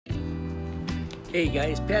Hey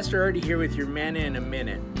guys, Pastor Artie here with your Manna in a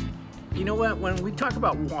Minute. You know what? When we talk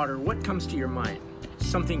about water, what comes to your mind?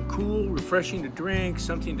 Something cool, refreshing to drink,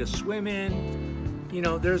 something to swim in. You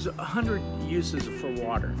know, there's 100 uses for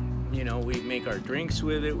water. You know, we make our drinks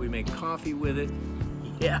with it, we make coffee with it.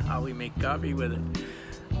 Yeah, we make coffee with it.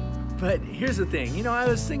 But here's the thing, you know, I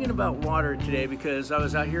was thinking about water today because I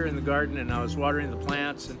was out here in the garden and I was watering the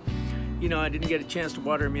plants, and you know, I didn't get a chance to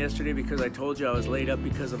water them yesterday because I told you I was laid up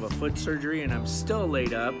because of a foot surgery, and I'm still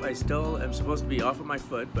laid up. I still am supposed to be off of my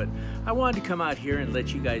foot, but I wanted to come out here and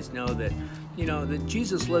let you guys know that, you know, that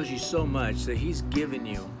Jesus loves you so much that He's given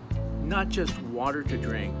you not just water to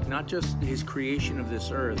drink, not just His creation of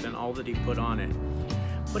this earth and all that He put on it,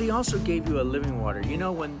 but He also gave you a living water. You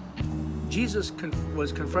know, when Jesus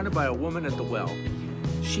was confronted by a woman at the well,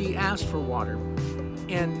 she asked for water,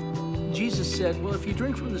 and Jesus said, well, if you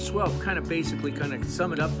drink from this well, kind of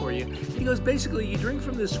sum it up for you. He goes, basically, you drink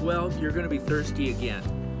from this well, you're going to be thirsty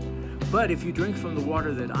again. But if you drink from the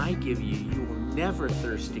water that I give you, you will never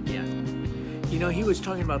thirst again. You know, He was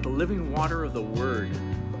talking about the living water of the Word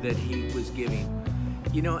that He was giving.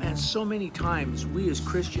 You know, and so many times we as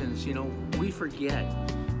Christians, you know, we forget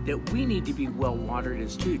that we need to be well watered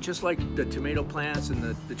as too. Just like the tomato plants and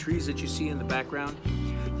the trees that you see in the background,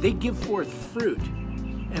 they give forth fruit.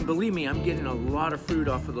 And believe me, I'm getting a lot of fruit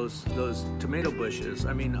off of those tomato bushes.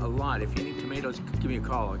 I mean, a lot. If you need tomatoes, give me a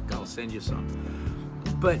call. I'll send you some.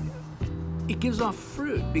 But it gives off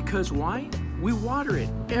fruit because why? We water it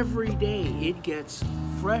every day. It gets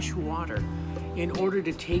fresh water in order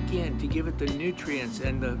to take in, to give it the nutrients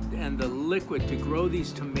and the liquid to grow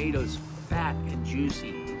these tomatoes fat and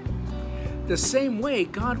juicy. The same way,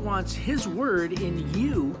 God wants His Word in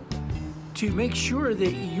you to make sure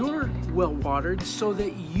that you're well watered so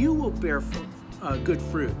that you will bear good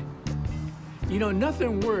fruit. You know,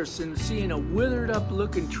 nothing worse than seeing a withered up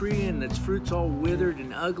looking tree and its fruit's all withered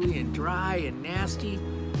and ugly and dry and nasty.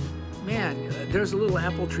 Man, there's a little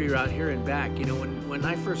apple tree out here in back. You know, when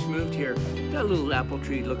I first moved here, that little apple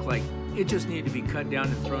tree looked like it just needed to be cut down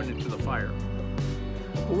and thrown into the fire.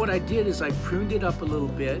 But what I did is I pruned it up a little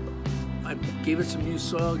bit. I gave it some new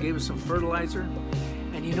soil, gave it some fertilizer.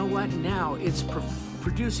 And you know what? Now it's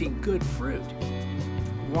producing good fruit.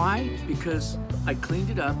 Why? Because I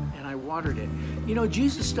cleaned it up and I watered it. You know,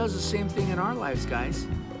 Jesus does the same thing in our lives, guys.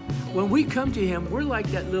 When we come to Him, we're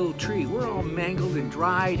like that little tree. We're all mangled and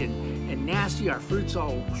dried and nasty. Our fruit's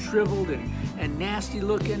all shriveled and nasty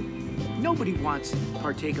looking. Nobody wants to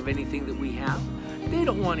partake of anything that we have. They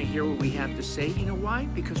don't want to hear what we have to say. You know why?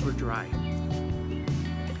 Because we're dry.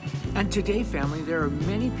 And today, family, there are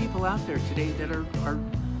many people out there today that are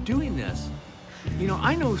doing this. You know,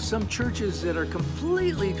 I know some churches that are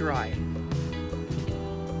completely dry.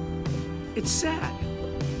 It's sad.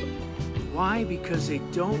 Why? Because they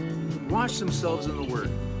don't wash themselves in the Word.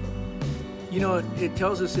 You know, it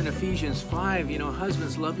tells us in Ephesians 5, you know,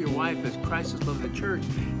 husbands, love your wife as Christ has loved the church,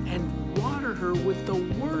 and water her with the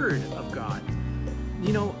Word of God.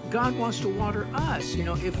 You know, God wants to water us. You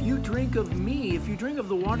know, if you drink of me, if you drink of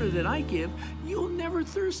the water that I give, you'll never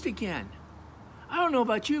thirst again. I don't know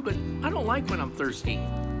about you, but I don't like when I'm thirsty.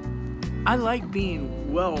 I like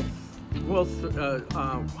being well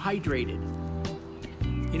hydrated.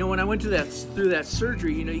 You know, when I went through that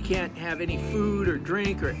surgery, you know, you can't have any food or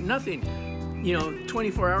drink or nothing, you know,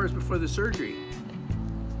 24 hours before the surgery.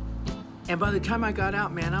 And by the time I got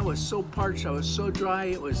out, man, I was so parched, I was so dry,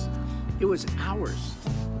 it was hours.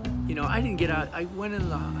 You know, I didn't get out. I went in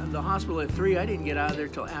the hospital at 3. I didn't get out of there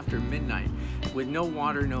till after midnight with no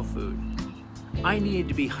water, no food. I needed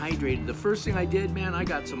to be hydrated. The first thing I did, man, I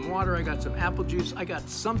got some water, I got some apple juice, I got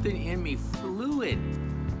something in me, fluid,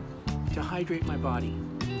 to hydrate my body.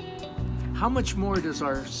 How much more does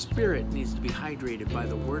our spirit needs to be hydrated by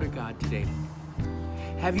the Word of God today?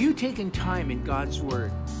 Have you taken time in God's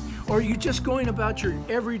Word? Or are you just going about your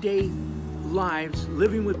everyday lives,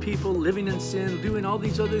 living with people, living in sin, doing all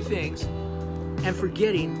these other things, and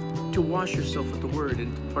forgetting to wash yourself with the Word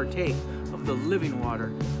and to partake of the living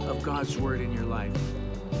water of God's Word in your life?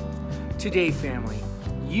 Today, family,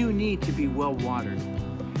 you need to be well watered,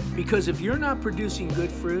 because if you're not producing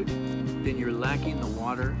good fruit, then you're lacking the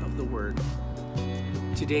water of the Word.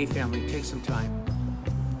 Today, family, take some time.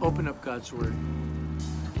 Open up God's Word.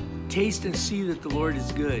 Taste and see that the Lord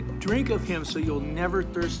is good. Drink of Him so you'll never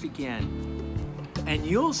thirst again. And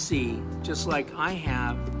you'll see, just like I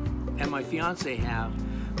have and my fiance have,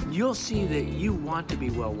 you'll see that you want to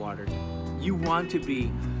be well watered. You want to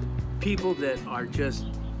be people that are just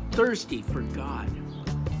thirsty for God.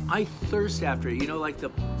 I thirst after it. You know, like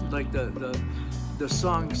the the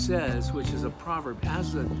song says, which is a proverb,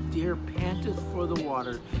 as the deer panteth for the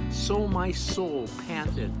water, so my soul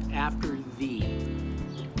panteth after thee.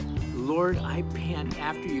 Lord, I pant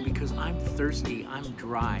after you because I'm thirsty, I'm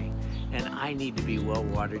dry, and I need to be well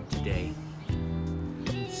watered today.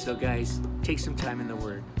 So guys, take some time in the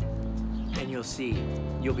Word, and you'll see,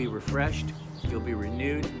 you'll be refreshed, you'll be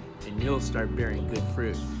renewed, and you'll start bearing good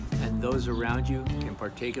fruit. And those around you can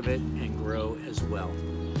partake of it and grow as well.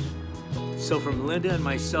 So from Linda and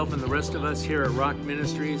myself and the rest of us here at Rock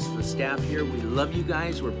Ministries, the staff here, we love you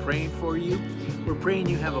guys. We're praying for you. We're praying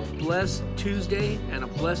you have a blessed Tuesday and a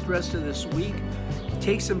blessed rest of this week.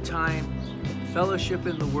 Take some time, fellowship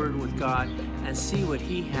in the Word with God, and see what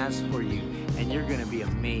He has for you. And you're going to be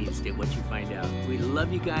amazed at what you find out. We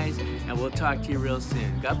love you guys, and we'll talk to you real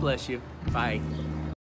soon. God bless you. Bye.